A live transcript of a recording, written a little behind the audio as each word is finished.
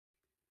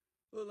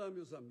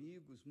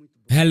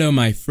Hello,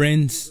 my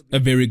friends. A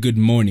very good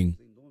morning.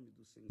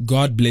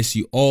 God bless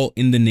you all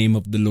in the name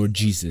of the Lord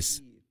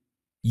Jesus.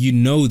 You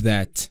know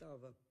that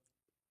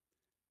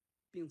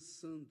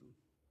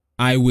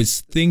I was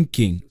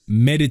thinking,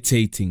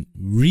 meditating,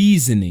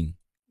 reasoning,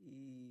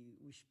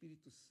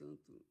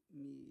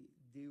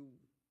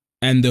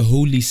 and the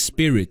Holy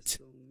Spirit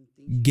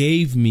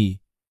gave me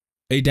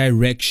a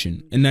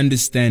direction, an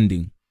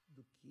understanding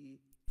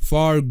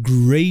far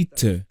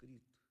greater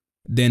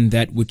than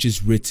that which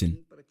is written.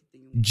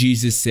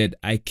 Jesus said,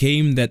 I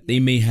came that they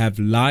may have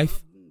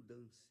life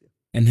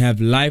and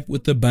have life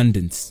with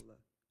abundance.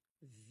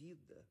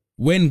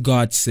 When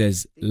God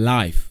says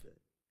life,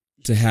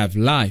 to have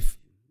life,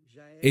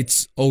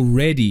 it's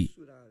already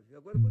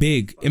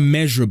big,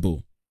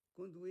 immeasurable.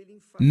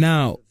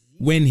 Now,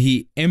 when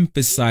He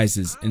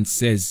emphasizes and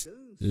says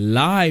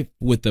life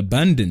with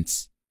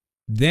abundance,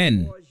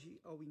 then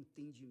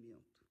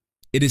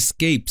it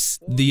escapes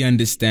the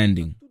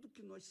understanding.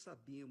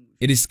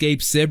 It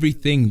escapes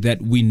everything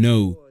that we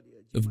know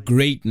of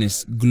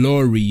greatness,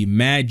 glory,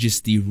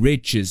 majesty,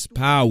 riches,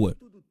 power,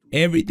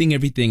 everything.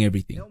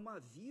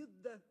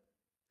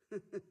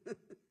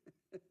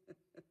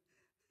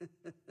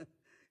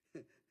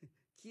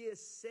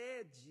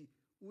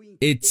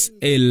 It's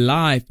a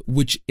life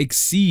which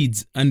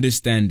exceeds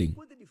understanding.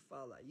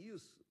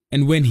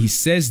 And when He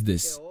says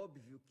this,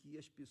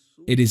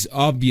 it is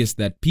obvious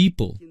that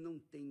people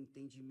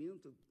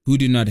who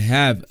do not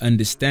have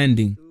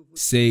understanding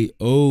say,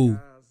 oh,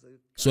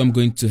 so I'm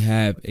going to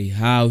have a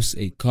house,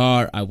 a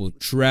car, I will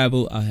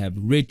travel, I'll have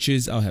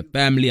riches, I'll have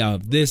family, I'll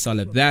have this, I'll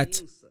have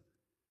that.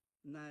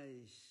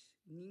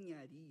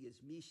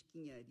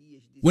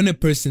 When a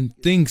person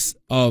thinks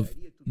of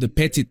the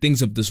petty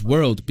things of this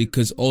world,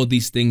 because all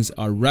these things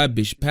are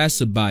rubbish,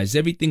 passerbys,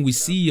 everything we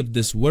see of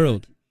this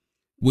world,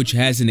 which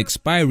has an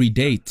expiry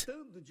date,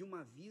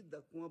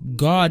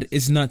 God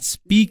is not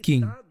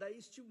speaking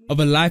of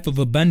a life of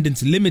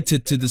abundance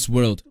limited to this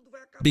world,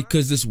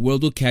 because this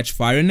world will catch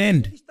fire and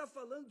end.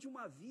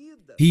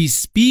 He's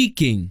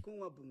speaking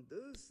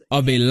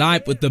of a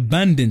life with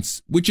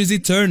abundance, which is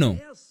eternal.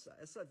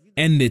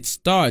 And it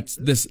starts,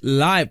 this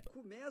life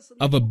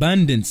of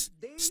abundance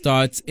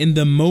starts in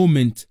the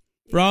moment,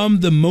 from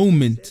the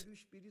moment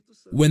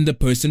when the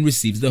person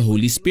receives the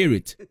Holy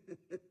Spirit.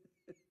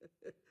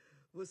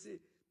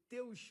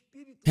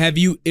 Have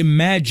you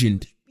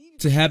imagined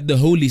to have the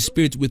Holy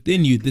Spirit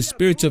within you, the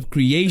Spirit of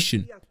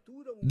creation,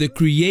 the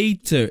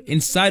Creator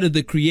inside of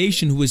the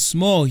creation who is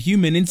small,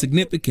 human,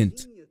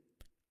 insignificant,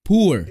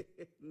 poor?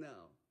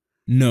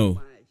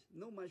 No.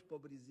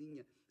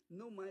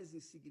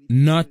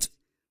 Not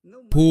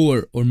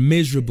poor or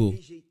miserable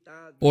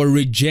or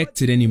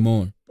rejected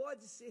anymore.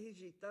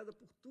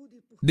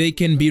 They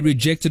can be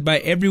rejected by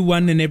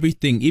everyone and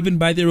everything, even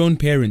by their own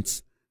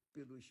parents.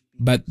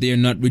 But they are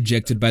not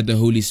rejected by the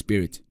Holy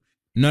Spirit,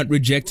 not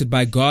rejected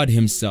by God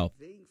Himself.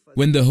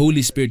 When the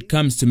Holy Spirit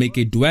comes to make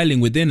a dwelling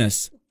within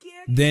us,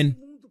 then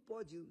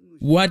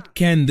what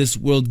can this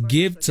world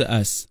give to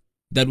us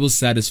that will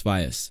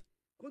satisfy us?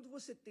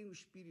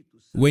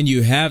 When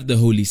you have the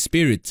Holy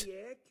Spirit,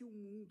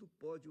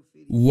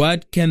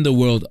 what can the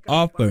world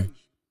offer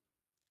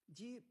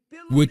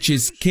which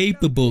is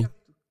capable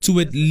to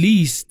at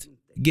least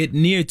get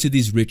near to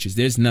these riches?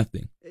 There's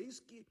nothing.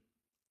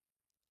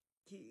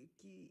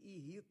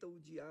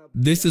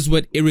 This is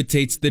what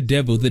irritates the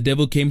devil. The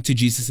devil came to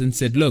Jesus and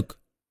said, look.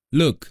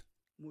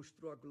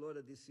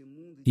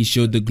 He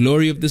showed the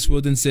glory of this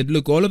world and said,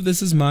 look, all of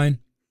this is mine,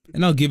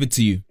 and I'll give it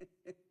to you.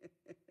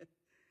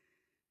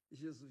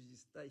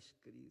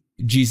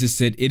 Jesus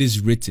said, it is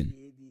written.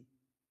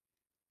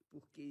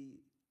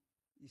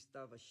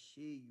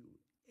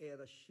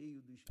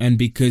 And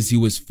because He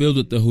was filled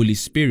with the Holy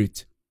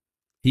Spirit,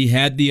 He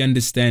had the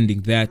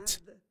understanding that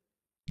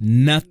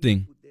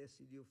nothing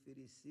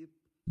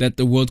that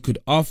the world could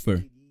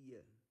offer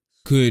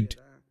could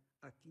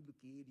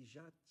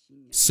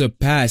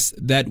surpass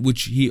that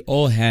which He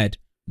all had,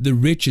 the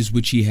riches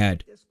which He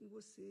had.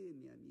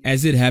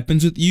 As it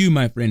happens with you,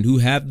 my friend, who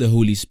have the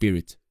Holy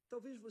Spirit.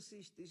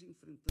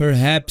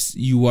 Perhaps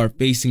you are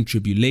facing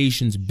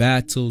tribulations,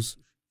 battles,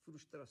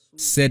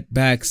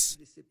 setbacks,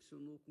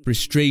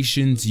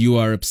 frustrations. You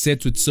are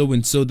upset with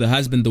so-and-so, the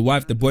husband, the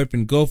wife, the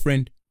boyfriend,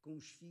 girlfriend,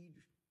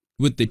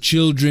 with the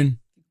children.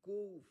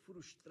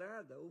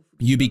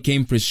 You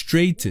became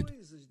frustrated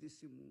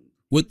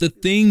with the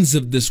things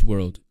of this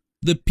world,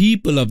 the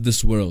people of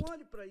this world.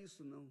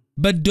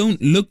 But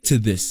don't look to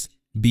this.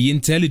 Be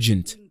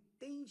intelligent.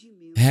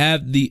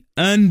 Have the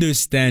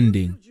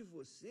understanding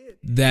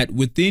that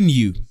within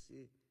you,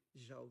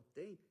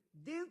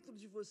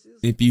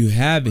 if you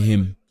have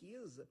Him,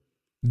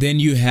 then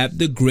you have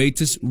the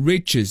greatest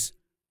riches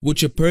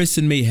which a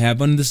person may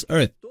have on this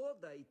earth,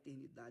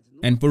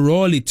 and for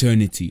all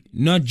eternity,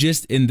 not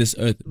just in this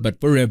earth,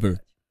 but forever,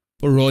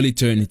 for all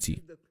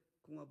eternity.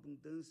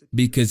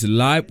 Because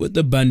life with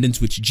abundance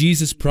which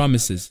Jesus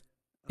promises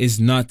is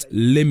not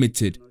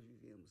limited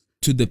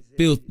to the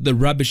filth, the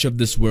rubbish of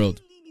this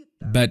world,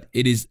 but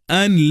it is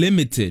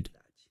unlimited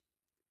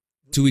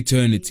to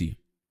eternity.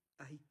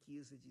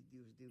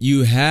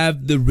 You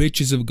have the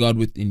riches of God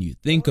within you.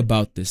 Think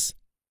about this.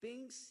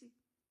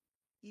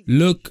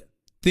 Look,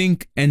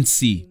 think, and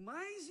see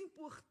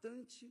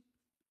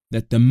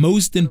that the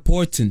most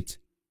important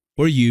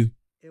for you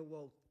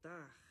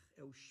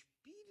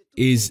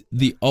is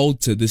the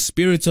altar, the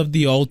spirit of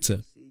the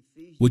altar,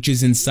 which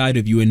is inside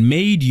of you and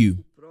made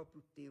you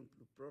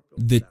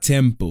the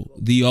temple,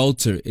 the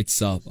altar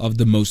itself of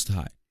the Most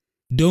High.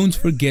 Don't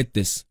forget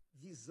this.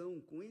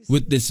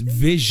 With this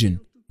vision,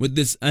 with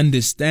this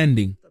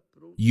understanding,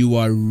 you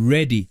are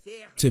ready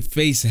to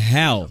face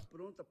hell.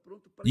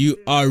 You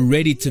are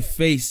ready to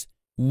face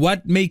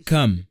what may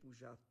come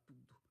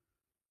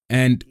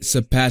and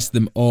surpass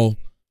them all,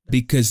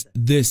 because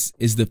this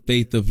is the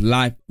faith of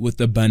life with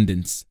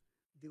abundance,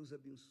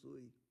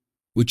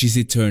 which is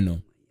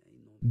eternal.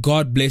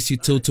 God bless you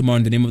till tomorrow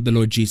in the name of the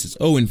Lord Jesus.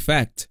 Oh, in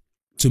fact,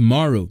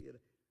 tomorrow,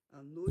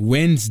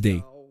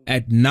 Wednesday,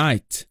 at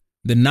night,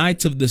 the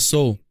night of the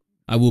soul,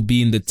 I will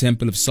be in the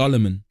Temple of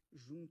Solomon,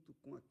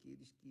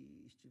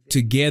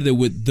 together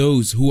with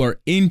those who are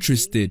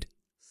interested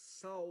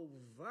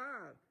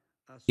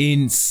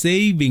in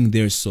saving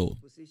their soul.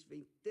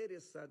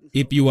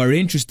 If you are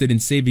interested in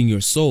saving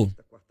your soul,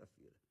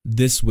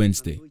 this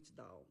Wednesday,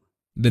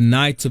 the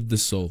night of the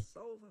soul,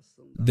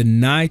 the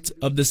night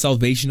of the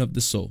salvation of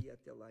the soul.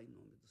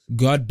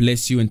 God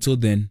bless you. Until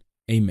then,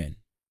 amen.